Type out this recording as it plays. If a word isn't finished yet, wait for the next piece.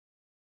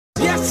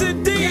Yes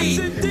indeed,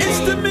 it's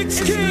the Mix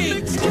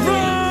King,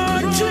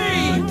 Ron G.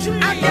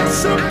 I got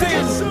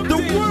something the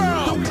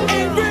world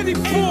ain't ready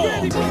for.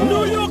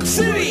 New York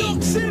City,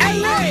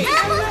 LA,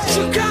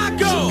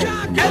 Chicago,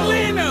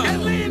 Atlanta,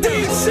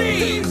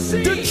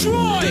 DC,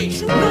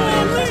 Detroit, New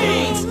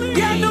Orleans.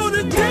 Y'all know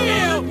the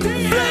deal.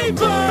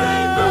 Flavor.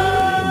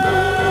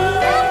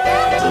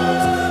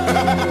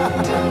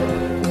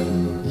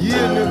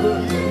 Yeah, nigga.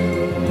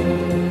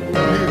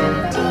 Yeah.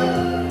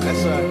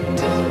 That's right.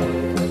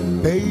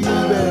 Baby.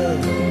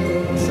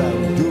 That's how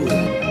we do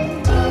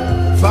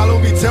it. Follow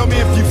me, tell me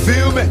if you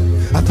feel me.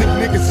 I think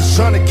niggas is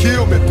trying to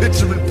kill me.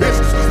 Picturing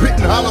pistols,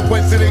 spitting hollow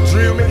points till they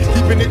drill me.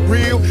 Keeping it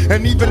real,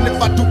 and even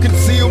if I do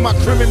conceal my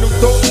criminal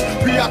thoughts,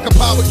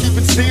 preoccupied with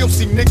keeping still.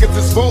 See niggas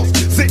is false,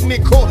 sitting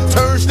in court,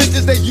 turn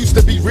snitches. They used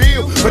to be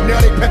real, but now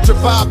they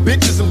petrified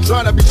bitches. I'm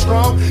trying to be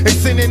strong. They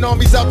sending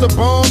armies out to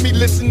bomb me.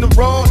 Listen to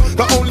Ron,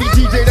 the only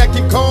DJ that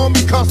can calm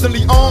me.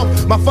 Constantly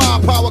armed, my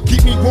firepower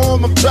keep me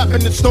warm. I'm trapped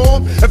in the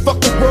storm, and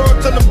fuck the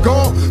world till I'm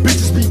gone.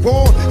 Bitches be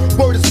warned,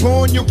 word is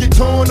born, you'll get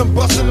torn. I'm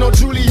busting on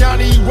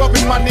Giuliani,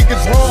 rubbing my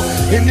niggas wrong.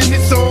 And in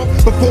this song,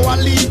 before I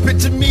leave,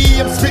 picture me,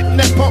 I'm spitting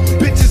that pump,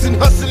 bitches and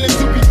hustling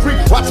to be free.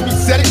 Watch me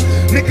set it,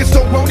 niggas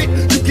don't want it,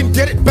 you can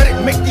get it, bet it.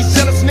 Make these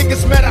jealous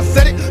niggas mad, I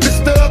said it. This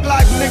thug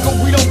life,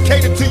 nigga, we don't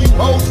cater to you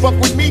hoes. Fuck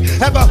with me,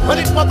 have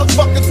 100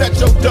 motherfuckers at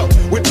your door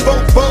with 4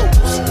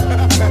 votes.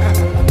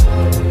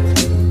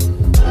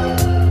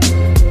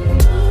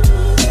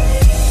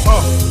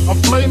 I'm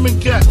flaming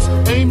cats,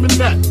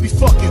 aiming at these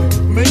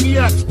fucking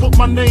maniacs. Put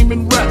my name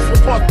in raps.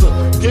 What part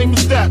the game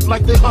is that?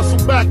 Like they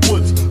hustle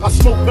backwards. I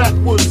smoke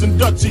backwoods and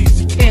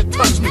Dutchies. You can't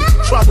touch me,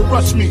 try to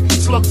rush me.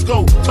 Slugs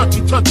go touchy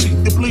touchy.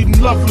 You're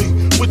bleeding lovely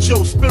with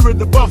your spirit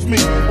above me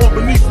or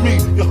beneath me.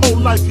 Your whole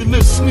life you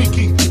live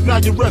sneaky. Now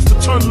you rest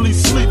eternally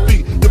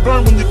sleepy. You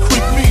burn when you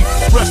creep me.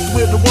 Rest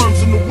where the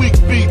worms in the weak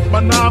be.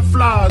 My 9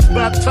 flies,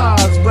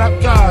 baptized, rap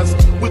guys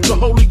with the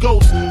Holy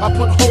Ghost. I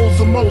put holes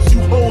in most. You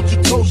hold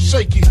your toes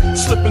shaky,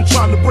 slipping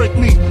trying to break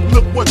me.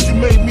 Look what you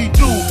made me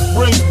do.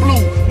 Brains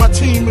blue, my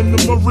team in the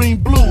marine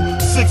blue.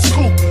 6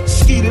 coupe,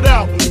 skeet it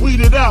out,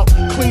 weed it out,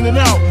 clean it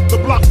out. The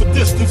block for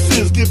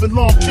distances, giving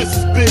long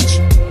kisses,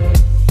 bitch.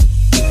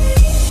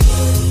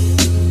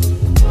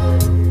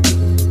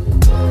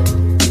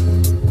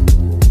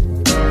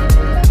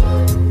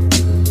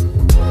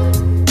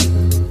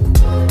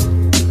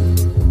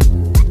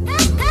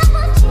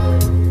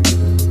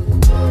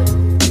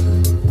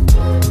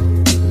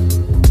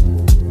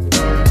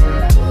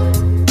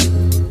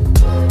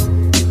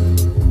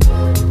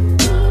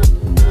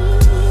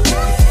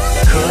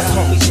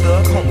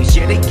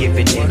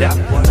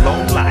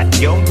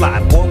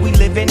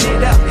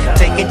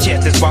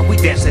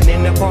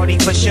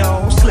 For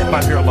show, slip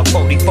my girl a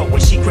 44 when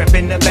she crept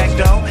in the back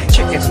door.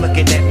 Chickens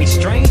looking at me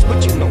strange,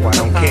 but you know I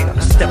don't care.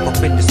 Step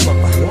up in the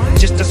smoker,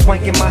 just a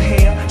swank in my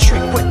hair.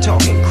 Trick, quit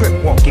talking,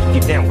 crip walk if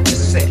you down with the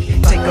set.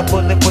 Take a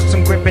bullet with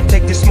some grip and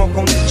take the smoke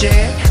on this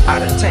jet.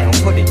 Out of town,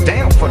 put it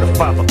down for the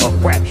father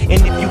of rap.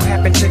 And if you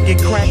happen to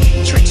get cracked,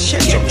 trick,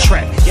 shut your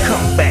trap.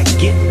 Come back,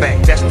 get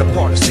back, that's the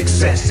part of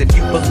success. If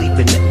you believe